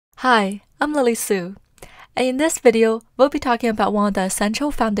Hi, I'm Lily Sue, and in this video, we'll be talking about one of the essential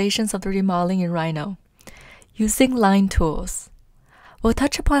foundations of 3D modeling in Rhino, using line tools. We'll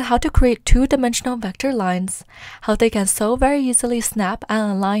touch upon how to create two-dimensional vector lines, how they can so very easily snap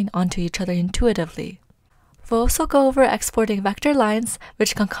and align onto each other intuitively. We'll also go over exporting vector lines,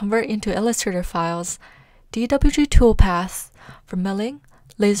 which can convert into Illustrator files, DWG toolpaths for milling,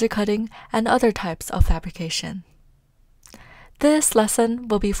 laser cutting, and other types of fabrication. This lesson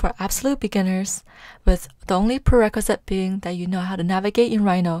will be for absolute beginners, with the only prerequisite being that you know how to navigate in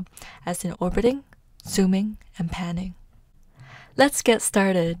Rhino, as in orbiting, zooming, and panning. Let's get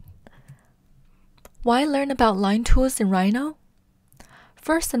started. Why learn about line tools in Rhino?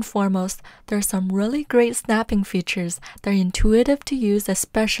 First and foremost, there are some really great snapping features that are intuitive to use,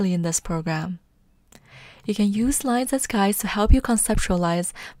 especially in this program. You can use lines as guides to help you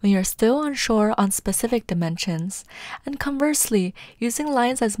conceptualize when you're still unsure on specific dimensions, and conversely, using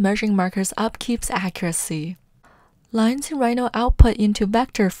lines as measuring markers upkeeps accuracy. Lines in Rhino output into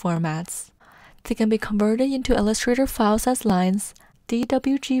vector formats. They can be converted into Illustrator files as lines,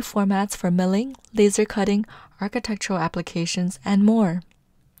 DWG formats for milling, laser cutting, architectural applications, and more.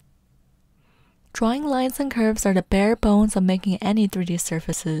 Drawing lines and curves are the bare bones of making any 3D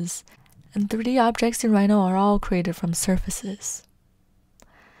surfaces, and 3D objects in Rhino are all created from surfaces.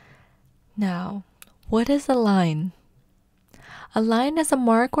 Now, what is a line? A line is a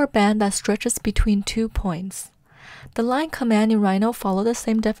mark or band that stretches between 2 points. The line command in Rhino follows the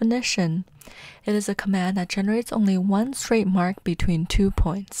same definition. It is a command that generates only one straight mark between 2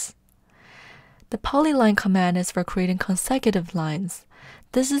 points. The polyline command is for creating consecutive lines.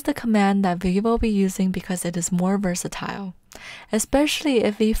 This is the command that we will be using because it is more versatile, especially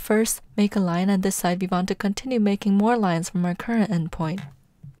if we first make a line and decide we want to continue making more lines from our current endpoint.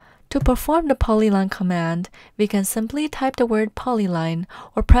 To perform the polyline command, we can simply type the word polyline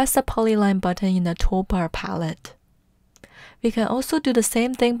or press the polyline button in the toolbar palette. We can also do the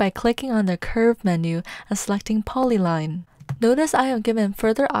same thing by clicking on the curve menu and selecting polyline. Notice I am given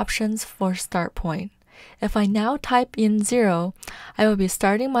further options for start point. If I now type in 0, I will be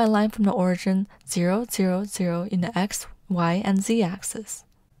starting my line from the origin 0, 0, 0 in the X, Y, and Z axis.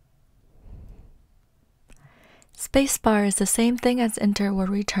 Spacebar is the same thing as enter or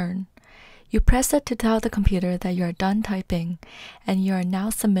return. You press it to tell the computer that you are done typing, and you are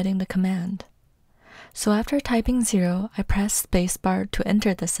now submitting the command. So after typing 0, I press spacebar to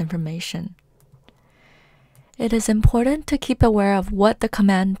enter this information. It is important to keep aware of what the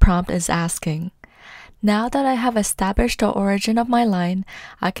command prompt is asking. Now that I have established the origin of my line,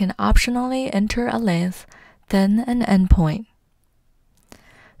 I can optionally enter a length, then an endpoint.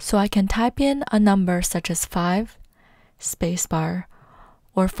 So I can type in a number such as 5, spacebar,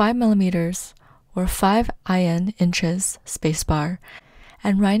 or 5 millimeters, or 5 in inches, spacebar,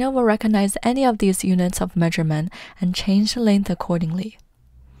 and Rhino will recognize any of these units of measurement and change the length accordingly.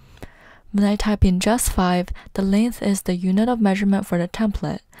 When I type in just 5, the length is the unit of measurement for the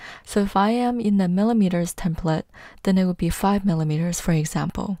template. So if I am in the millimeters template, then it would be 5 millimeters, for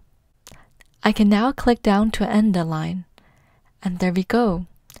example. I can now click down to end the line. And there we go.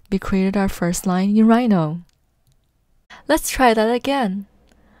 We created our first line in Rhino. Let's try that again.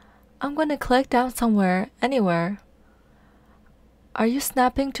 I'm going to click down somewhere, anywhere. Are you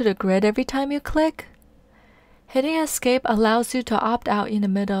snapping to the grid every time you click? Hitting escape allows you to opt out in the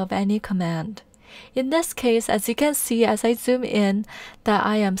middle of any command. In this case, as you can see as I zoom in, that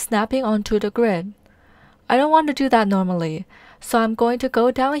I am snapping onto the grid. I don't want to do that normally, so I'm going to go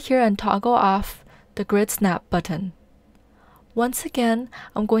down here and toggle off the grid snap button. Once again,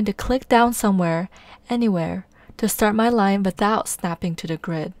 I'm going to click down somewhere, anywhere, to start my line without snapping to the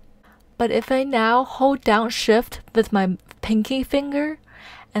grid. But if I now hold down Shift with my pinky finger,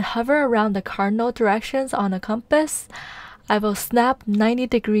 and hover around the cardinal directions on a compass, I will snap 90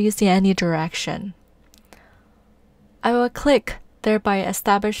 degrees in any direction. I will click, thereby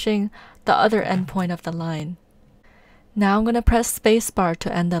establishing the other endpoint of the line. Now I'm going to press spacebar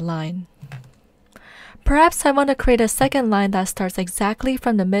to end the line. Perhaps I want to create a second line that starts exactly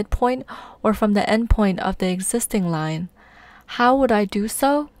from the midpoint or from the endpoint of the existing line. How would I do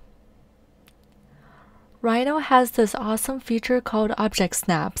so? Rhino has this awesome feature called object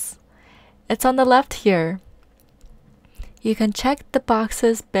snaps. It's on the left here. You can check the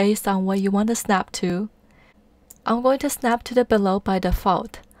boxes based on what you want to snap to. I'm going to snap to the below by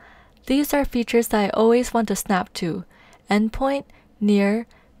default. These are features that I always want to snap to: endpoint, near,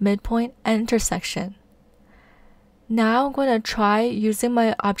 midpoint, and intersection. Now I'm going to try using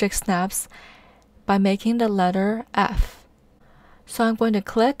my object snaps by making the letter F. So I'm going to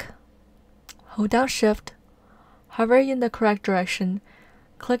click, hold down Shift, hover in the correct direction,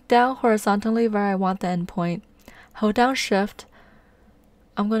 click down horizontally where I want the endpoint, hold down Shift.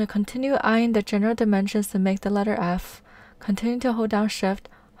 I'm going to continue eyeing the general dimensions to make the letter F. Continue to hold down Shift,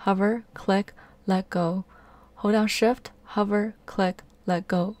 hover, click, let go. Hold down Shift, hover, click, let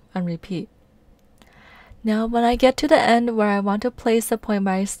go, and repeat. Now when I get to the end where I want to place the point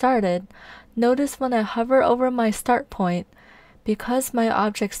where I started, notice when I hover over my start point, because my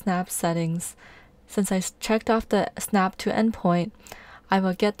object snap settings, since I checked off the snap to endpoint, I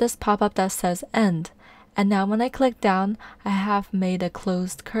will get this pop-up that says end. And now when I click down, I have made a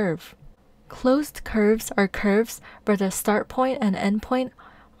closed curve. Closed curves are curves where the start point and end point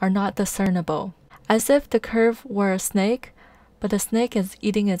are not discernible, as if the curve were a snake, but the snake is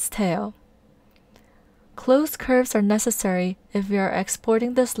eating its tail. Closed curves are necessary if you are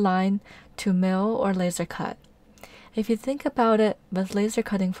exporting this line to mill or laser cut. If you think about it with laser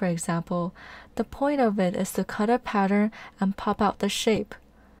cutting, for example, the point of it is to cut a pattern and pop out the shape.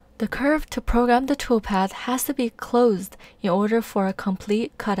 The curve to program the toolpath has to be closed in order for a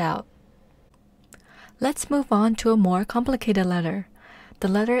complete cutout. Let's move on to a more complicated letter, the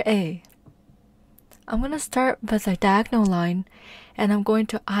letter A. I'm going to start with a diagonal line and I'm going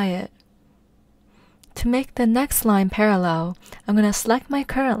to eye it. To make the next line parallel, I'm going to select my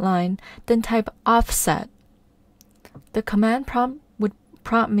current line, then type offset. The command prompt would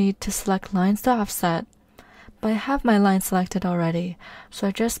prompt me to select lines to offset, but I have my line selected already, so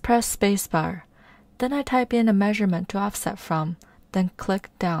I just press spacebar. Then I type in a measurement to offset from, then click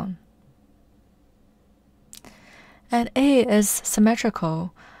down. And A is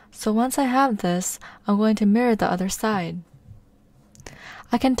symmetrical, so once I have this, I'm going to mirror the other side.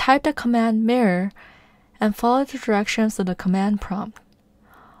 I can type the command mirror and follow the directions of the command prompt.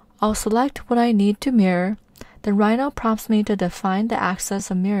 I'll select what I need to mirror. The Rhino prompts me to define the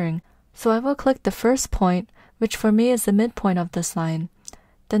axis of mirroring, so I will click the first point, which for me is the midpoint of this line,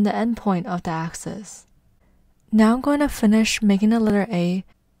 then the end point of the axis. Now I'm going to finish making the letter A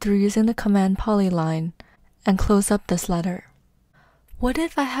through using the command polyline and close up this letter. What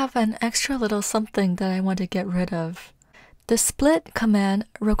if I have an extra little something that I want to get rid of? The split command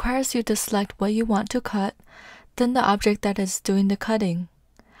requires you to select what you want to cut, then the object that is doing the cutting.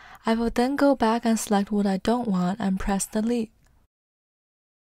 I will then go back and select what I don't want and press delete.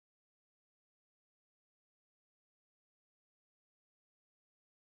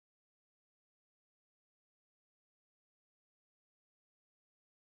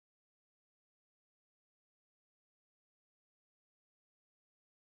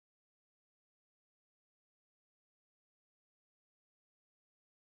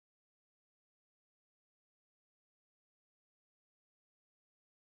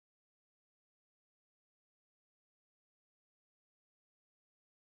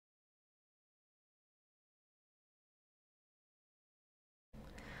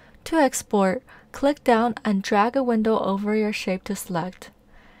 To export, click down and drag a window over your shape to select,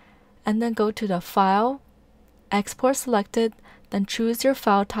 and then go to the File, Export selected, then choose your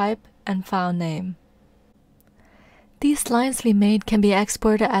file type and file name. These lines we made can be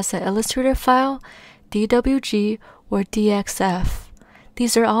exported as an Illustrator file, DWG, or DXF.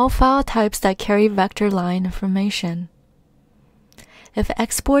 These are all file types that carry vector line information. If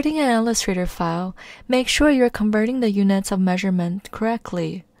exporting an Illustrator file, make sure you're converting the units of measurement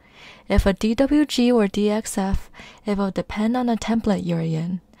correctly. If a DWG or DXF, it will depend on the template you're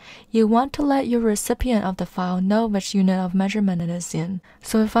in. You want to let your recipient of the file know which unit of measurement it is in.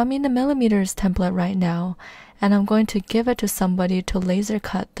 So if I'm in the millimeters template right now, and I'm going to give it to somebody to laser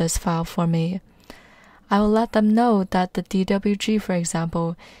cut this file for me, I will let them know that the DWG, for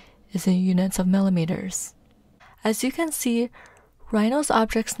example, is in units of millimeters. As you can see, Rhino's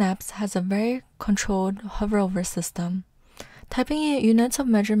Object Snaps has a very controlled hover-over system. Typing in units of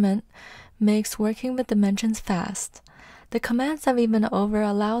measurement makes working with dimensions fast. The commands that we went over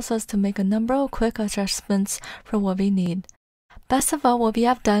allows us to make a number of quick adjustments for what we need. Best of all, what we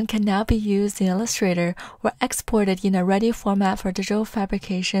have done can now be used in Illustrator or exported in a ready format for digital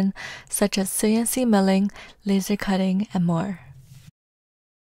fabrication such as CNC milling, laser cutting, and more.